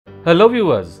Hello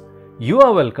viewers, you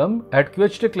are welcome at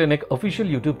QHT Clinic official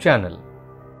YouTube channel.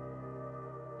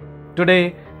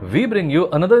 Today, we bring you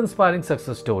another inspiring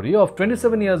success story of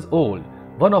 27 years old,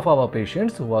 one of our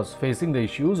patients who was facing the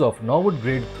issues of Norwood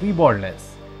grade 3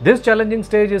 baldness. This challenging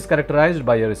stage is characterized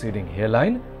by a receding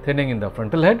hairline, thinning in the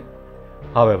frontal head.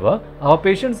 However, our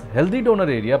patient's healthy donor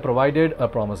area provided a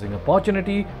promising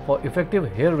opportunity for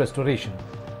effective hair restoration.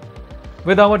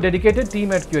 With our dedicated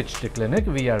team at QHT Clinic,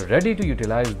 we are ready to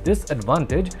utilize this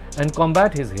advantage and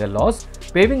combat his hair loss,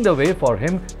 paving the way for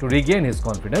him to regain his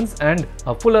confidence and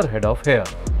a fuller head of hair.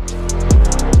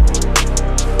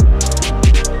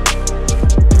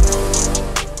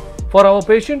 For our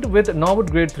patient with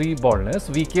Norwood grade 3 baldness,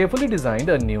 we carefully designed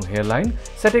a new hairline,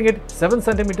 setting it 7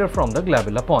 cm from the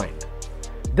glabella point.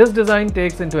 This design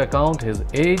takes into account his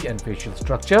age and facial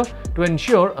structure to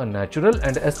ensure a natural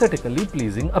and aesthetically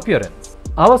pleasing appearance.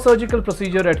 Our surgical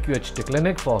procedure at QHT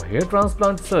Clinic for hair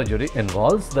transplant surgery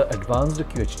involves the advanced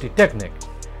QHT Technique,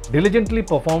 diligently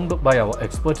performed by our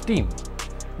expert team.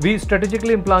 We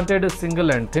strategically implanted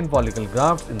single and thin follicle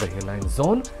grafts in the hairline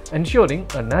zone, ensuring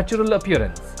a natural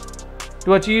appearance.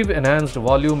 To achieve enhanced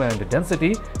volume and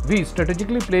density, we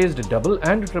strategically placed double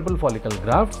and triple follicle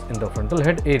grafts in the frontal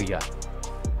head area.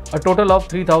 A total of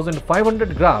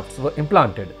 3,500 grafts were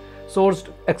implanted, sourced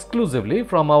exclusively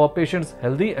from our patient's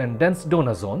healthy and dense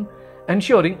donor zone,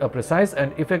 ensuring a precise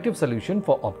and effective solution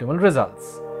for optimal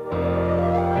results.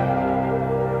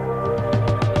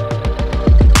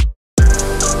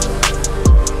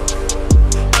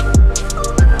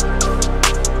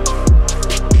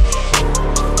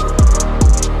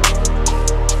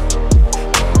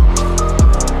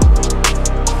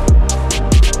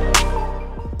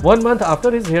 1 month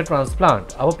after his hair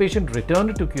transplant, our patient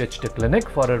returned to QHT Clinic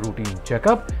for a routine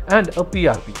checkup and a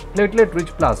PRP, platelet-rich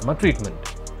plasma treatment.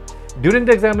 During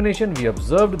the examination, we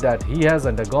observed that he has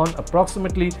undergone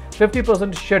approximately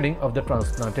 50% shedding of the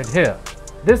transplanted hair.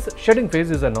 This shedding phase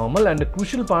is a normal and a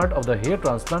crucial part of the hair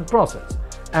transplant process,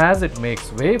 as it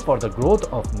makes way for the growth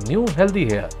of new healthy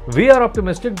hair. We are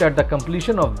optimistic that the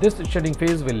completion of this shedding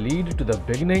phase will lead to the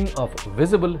beginning of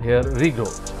visible hair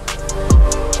regrowth.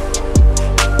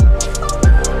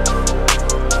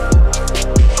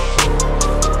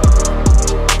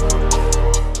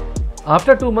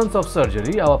 After 2 months of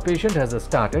surgery, our patient has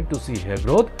started to see hair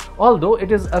growth, although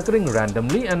it is occurring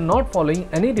randomly and not following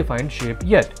any defined shape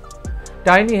yet.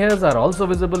 Tiny hairs are also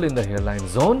visible in the hairline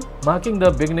zone, marking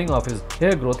the beginning of his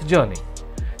hair growth journey.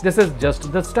 This is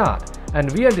just the start,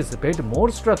 and we anticipate more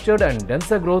structured and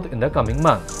denser growth in the coming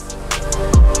months.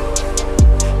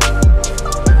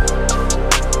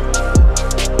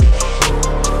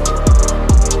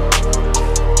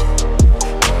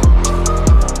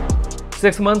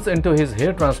 Six months into his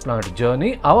hair transplant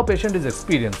journey, our patient is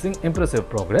experiencing impressive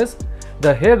progress.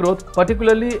 The hair growth,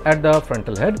 particularly at the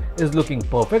frontal head, is looking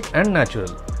perfect and natural.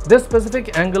 This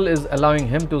specific angle is allowing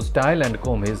him to style and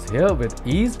comb his hair with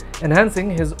ease, enhancing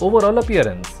his overall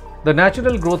appearance. The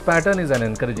natural growth pattern is an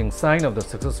encouraging sign of the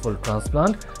successful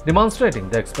transplant, demonstrating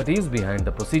the expertise behind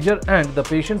the procedure and the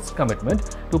patient's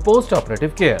commitment to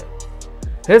post-operative care.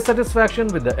 His satisfaction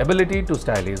with the ability to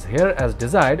style his hair as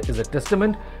desired is a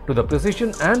testament to the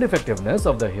precision and effectiveness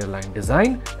of the hairline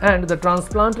design and the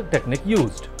transplant technique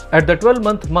used. At the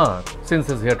 12-month mark since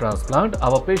his hair transplant,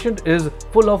 our patient is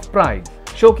full of pride,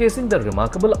 showcasing the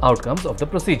remarkable outcomes of the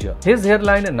procedure. His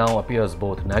hairline now appears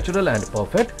both natural and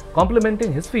perfect,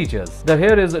 complementing his features. The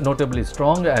hair is notably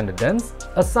strong and dense,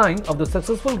 a sign of the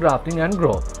successful grafting and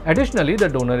growth. Additionally, the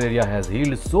donor area has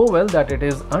healed so well that it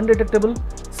is undetectable,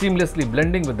 seamlessly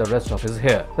blending with the rest of his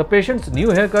hair. The patient's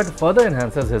new haircut further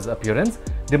enhances his appearance,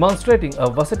 demonstrating a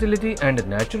versatility and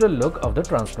natural look of the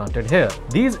transplanted hair.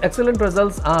 These excellent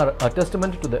results are a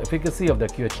testament to the efficacy of the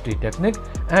QHT technique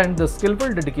and the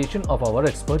skillful dedication of our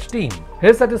expert team.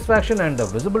 His satisfaction and the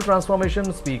visible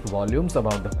transformation speak volumes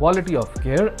about the quality of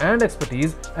care and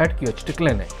expertise at QHT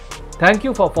Clinic. Thank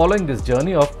you for following this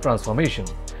journey of transformation.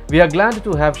 We are glad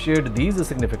to have shared these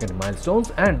significant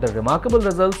milestones and the remarkable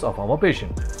results of our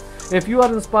patient. If you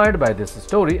are inspired by this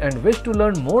story and wish to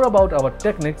learn more about our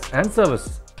techniques and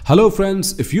services. Hello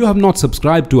friends, if you have not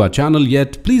subscribed to our channel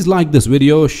yet, please like this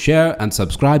video, share and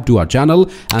subscribe to our channel,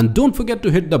 and don't forget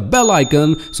to hit the bell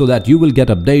icon so that you will get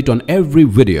update on every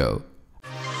video.